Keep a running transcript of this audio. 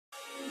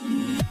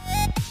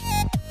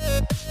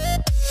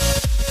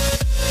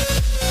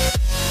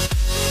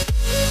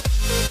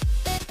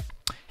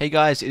Hey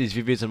guys, it is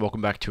Vivians and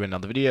welcome back to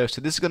another video.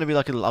 So this is going to be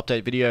like a little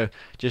update video,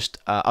 just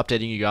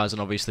updating you guys on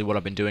obviously what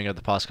I've been doing over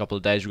the past couple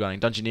of days regarding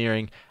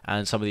Dungeoneering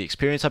and some of the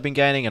experience I've been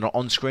gaining. And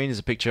on screen is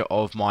a picture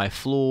of my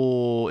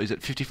floor, is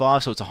it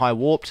 55, so it's a high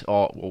warped,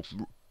 or well,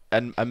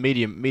 and a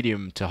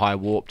medium to high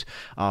warped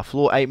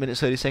floor, 8 minutes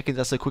 30 seconds.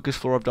 That's the quickest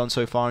floor I've done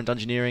so far in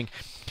Dungeoneering,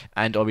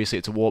 and obviously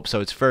it's a warp, so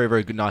it's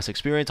very good, nice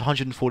experience.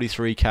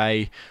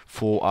 143k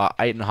for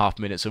 8.5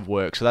 minutes of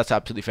work, so that's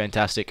absolutely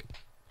fantastic.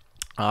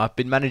 I've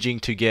been managing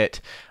to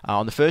get,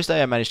 on the first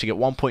day I managed to get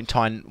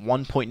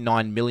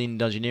 1.9 million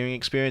Dungeoneering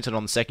experience, and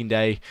on the second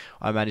day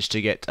I managed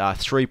to get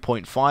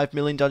 3.5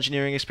 million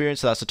Dungeoneering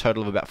experience, so that's a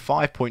total of about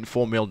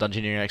 5.4 million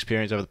Dungeoneering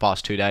experience over the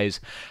past 2 days,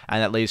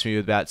 and that leaves me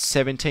with about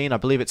 17, I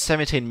believe it's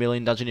 17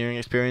 million Dungeoneering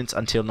experience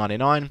until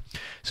 99,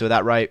 so at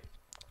that rate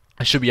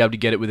I should be able to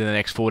get it within the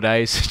next 4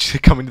 days.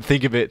 Coming to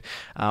think of it,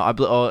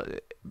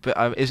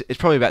 it's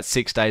probably about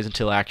 6 days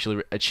until I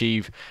actually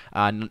achieve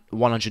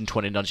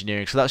 120 in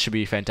Dungeoneering, so that should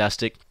be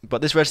fantastic.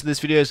 But this rest of this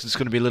video is just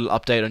going to be a little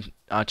update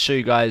on to show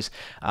you guys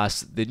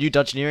the new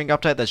Dungeoneering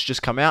update that's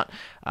just come out.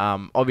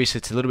 Obviously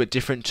it's a little bit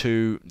different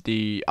to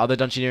the other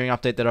Dungeoneering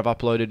update that I've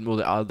uploaded, or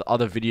the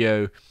other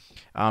video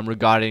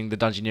regarding the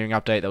Dungeoneering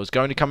update that was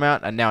going to come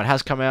out, and now it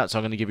has come out, so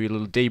I'm going to give you a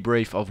little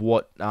debrief of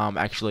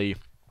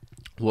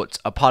what's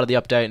a part of the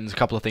update, and there's a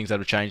couple of things that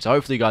have changed. So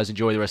hopefully you guys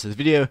enjoy the rest of this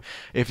video.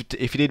 If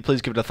you did,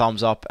 please give it a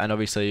thumbs up, and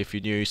obviously if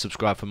you're new,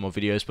 subscribe for more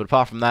videos. But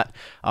apart from that,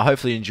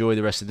 hopefully you enjoy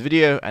the rest of the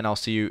video, and I'll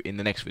see you in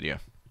the next video.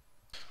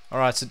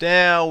 Alright, so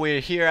now we're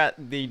here at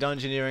the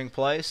Dungeoneering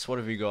place. What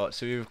have we got?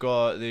 So we've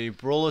got the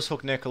Brawler's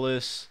Hook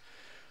necklace,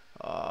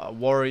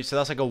 warrior, so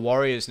that's like a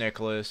warrior's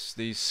necklace.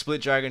 The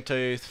split dragon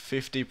tooth,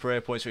 50 prayer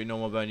points for your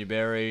normal bone you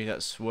bury,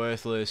 that's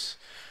worthless.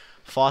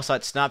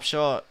 Farsight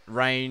snapshot,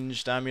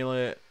 ranged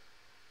amulet.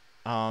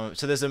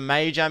 So there's a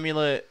mage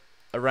amulet,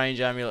 a range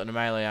amulet, and a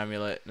melee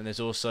amulet, and there's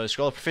also a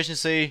scroll of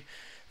proficiency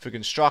for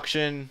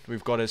construction.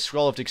 We've got a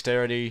scroll of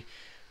dexterity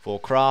for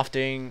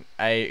crafting,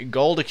 a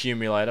gold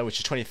accumulator, which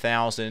is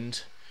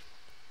 20,000.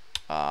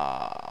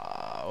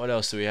 What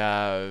else do we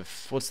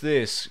have? What's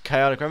this?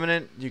 Chaotic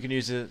remnant. You can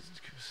use it.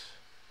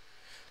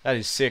 That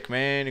is sick,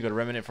 man. You got a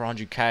remnant for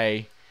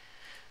 100k.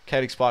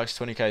 Chaotic spikes,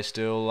 20k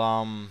still.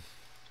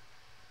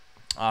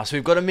 So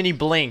we've got a mini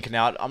blink.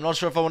 Now, I'm not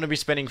sure if I want to be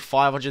spending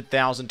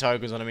 500,000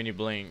 tokens on a mini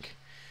blink.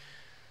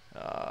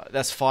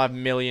 That's 5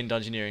 million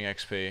Dungeoneering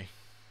XP.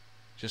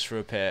 Just for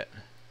a pet.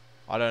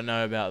 I don't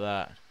know about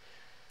that.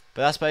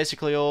 But that's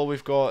basically all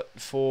we've got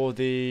for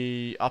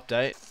the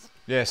update.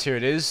 Yes, here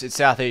it is. It's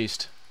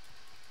southeast.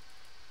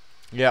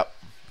 Yep.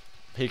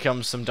 Here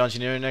comes some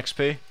Dungeoneering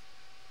XP.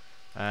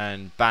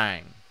 And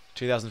bang.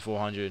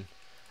 2,400.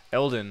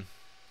 Elden.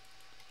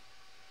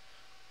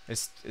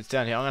 It's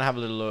down here. I'm going to have a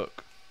little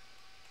look.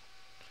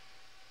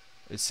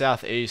 It's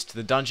southeast.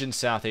 The dungeon's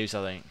southeast,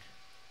 I think.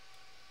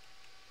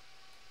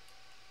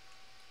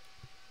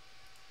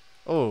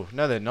 Oh,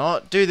 no they're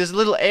not. Dude, there's a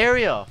little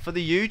area for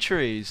the yew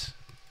trees.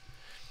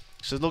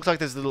 So it looks like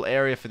there's a little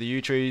area for the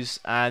yew trees.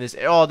 And there's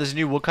a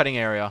new woodcutting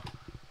area.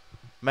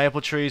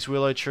 Maple trees,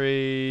 willow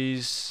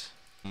trees.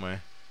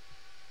 Somewhere.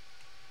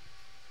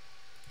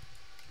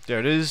 There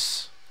it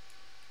is.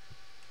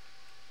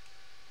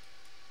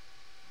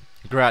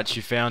 Gratch,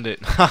 you found it.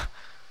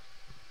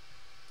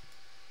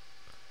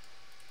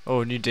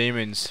 Oh, new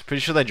demons.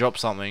 Pretty sure they dropped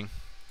something.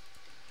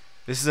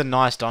 This is a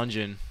nice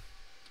dungeon.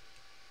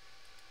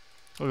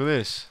 Look at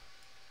this.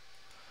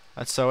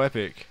 That's so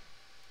epic.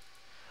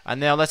 And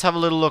now let's have a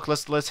little look.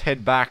 Let's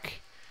head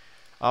back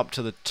up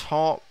to the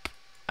top.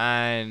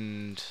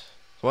 And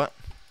what?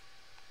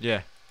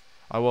 Yeah,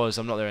 I'm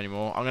not there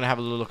anymore. I'm gonna have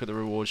a little look at the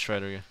rewards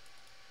straight again.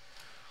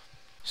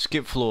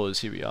 Skip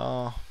floors. Here we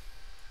are.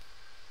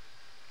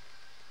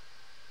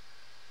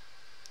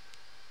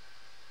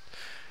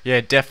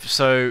 Yeah,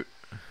 so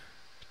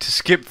to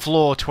skip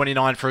floor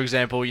 29, for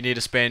example, you need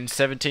to spend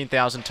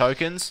 17,000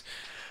 tokens.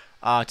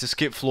 To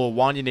skip floor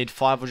 1, you need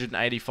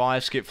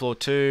 585. Skip floor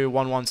 2,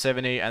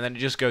 170, and then it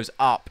just goes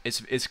up.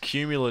 It's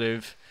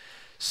cumulative.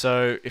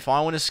 So if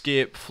I want to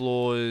skip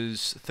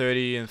floors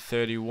 30 and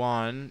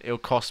 31, it'll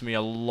cost me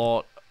a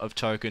lot of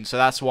tokens. So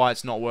that's why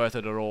it's not worth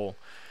it at all.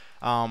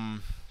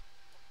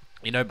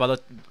 You know,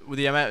 with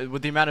the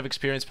amount of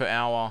experience per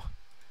hour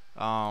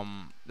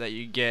that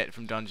you get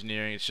from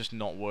Dungeoneering, it's just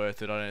not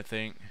worth it, I don't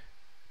think,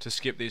 to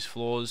skip these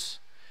floors.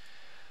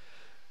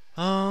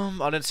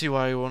 I don't see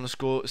why you want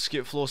to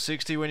skip floor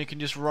 60 when you can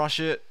just rush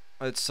it.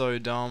 It's so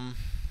dumb.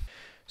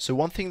 So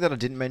one thing that I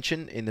didn't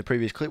mention in the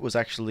previous clip was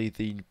actually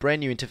the brand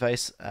new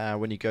interface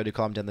when you go to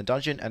climb down the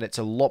dungeon, and it's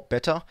a lot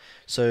better.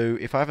 So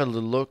if I have a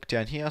little look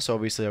down here, so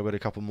obviously I've got a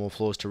couple more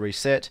floors to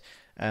reset,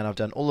 and I've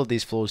done all of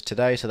these floors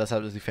today, so that's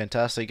absolutely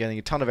fantastic, getting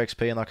a ton of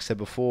XP, and like I said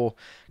before,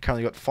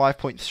 currently got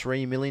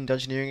 5.3 million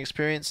Dungeoneering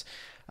experience.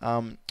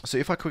 So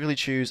if I quickly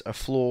choose a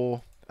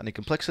floor and a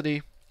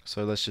complexity,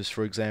 so let's just,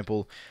 for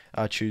example,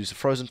 choose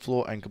Frozen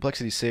Floor and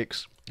complexity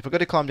 6, if I go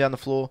to climb down the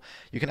floor,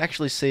 you can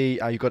actually see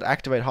you've got to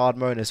activate hard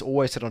mode, and it's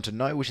always set on to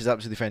no, which is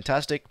absolutely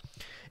fantastic.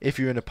 If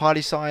you're in a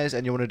party size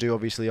and you want to do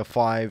obviously a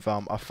 5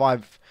 and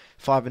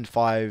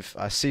 5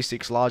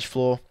 C6 large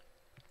floor,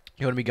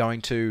 you want to be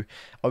going to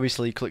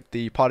obviously click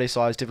the party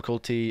size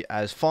difficulty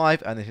as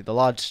 5 and then hit the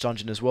large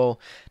dungeon as well.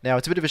 Now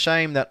it's a bit of a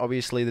shame that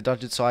obviously the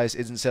dungeon size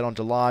isn't set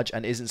onto large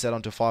and isn't set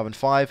onto 5 and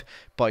 5,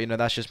 but you know,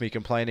 that's just me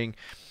complaining.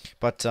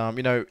 But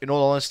you know, in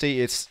all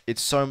honesty, it's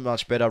so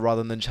much better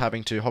rather than just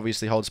having to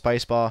obviously hold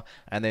spacebar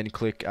and then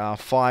click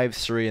 5,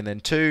 3 and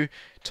then 2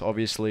 to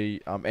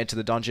obviously enter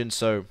the dungeon.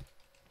 So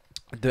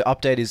the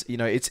update is, you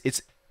know, it's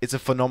a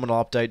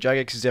phenomenal update.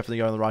 Jagex is definitely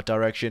going in the right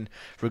direction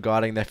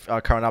regarding their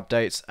current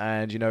updates,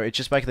 and you know, it's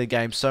just making the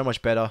game so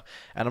much better.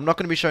 And I'm not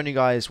going to be showing you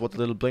guys what the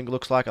little blink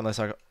looks like unless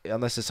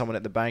there's someone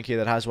at the bank here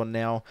that has one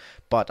now.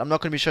 But I'm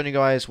not going to be showing you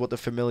guys what the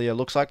familiar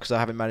looks like because I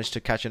haven't managed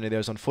to catch any of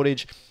those on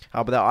footage.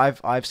 But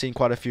I've seen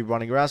quite a few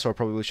running around, so I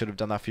probably should have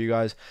done that for you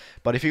guys.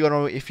 But if you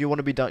want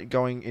to be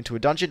going into a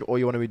dungeon, all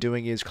you want to be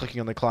doing is clicking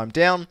on the climb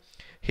down,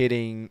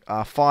 hitting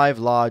 5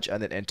 large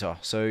and then enter.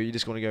 So you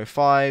just want to go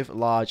 5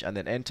 large and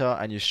then enter,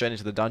 and you're straight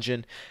into the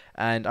dungeon.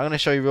 And I'm going to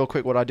show you real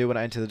quick what I do when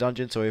I enter the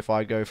dungeon. So if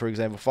I go, for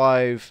example,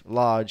 5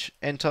 large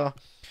enter,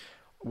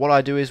 what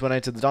I do is when I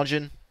enter the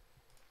dungeon,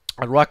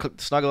 I right click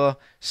the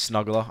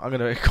snuggler, I'm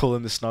going to call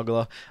him the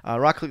snuggler.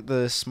 Right click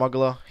the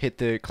smuggler, hit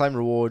the claim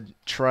reward,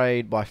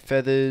 trade by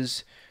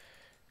feathers,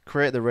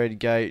 create the red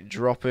gate,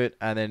 drop it,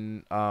 and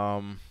then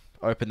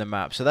open the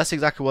map. So that's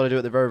exactly what I do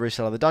at the very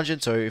start of the dungeon.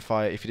 So if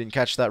you didn't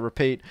catch that,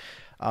 repeat.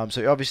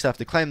 So you obviously have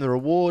to claim the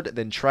reward,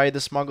 then trade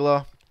the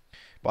smuggler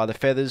by the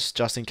feathers,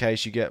 just in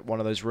case you get one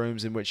of those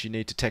rooms in which you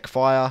need to tech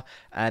fire,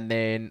 and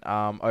then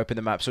open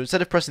the map. So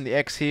instead of pressing the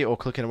X here or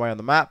clicking away on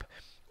the map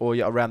or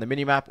around the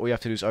mini map, all you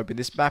have to do is open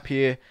this map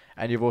here,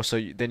 and you've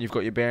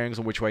got your bearings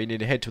on which way you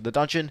need to head to the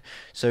dungeon.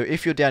 So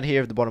if you're down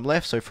here at the bottom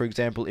left, so for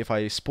example, if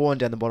I spawn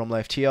down the bottom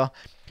left here,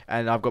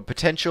 and I've got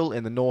potential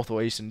in the north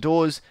or eastern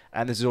doors,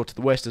 and there's a door to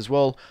the west as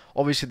well.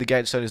 Obviously the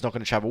gatestone is not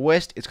going to travel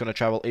west, it's going to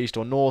travel east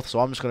or north, so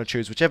I'm just going to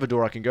choose whichever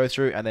door I can go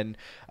through, and then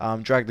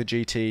drag the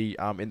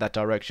GT in that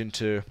direction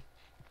to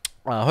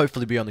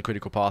hopefully be on the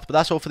critical path. But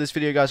that's all for this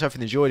video, guys.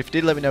 Hopefully you enjoyed. If you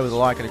did, let me know with a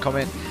like and a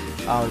comment.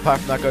 Apart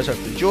from that, guys, hope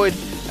you enjoyed,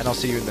 and I'll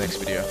see you in the next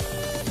video.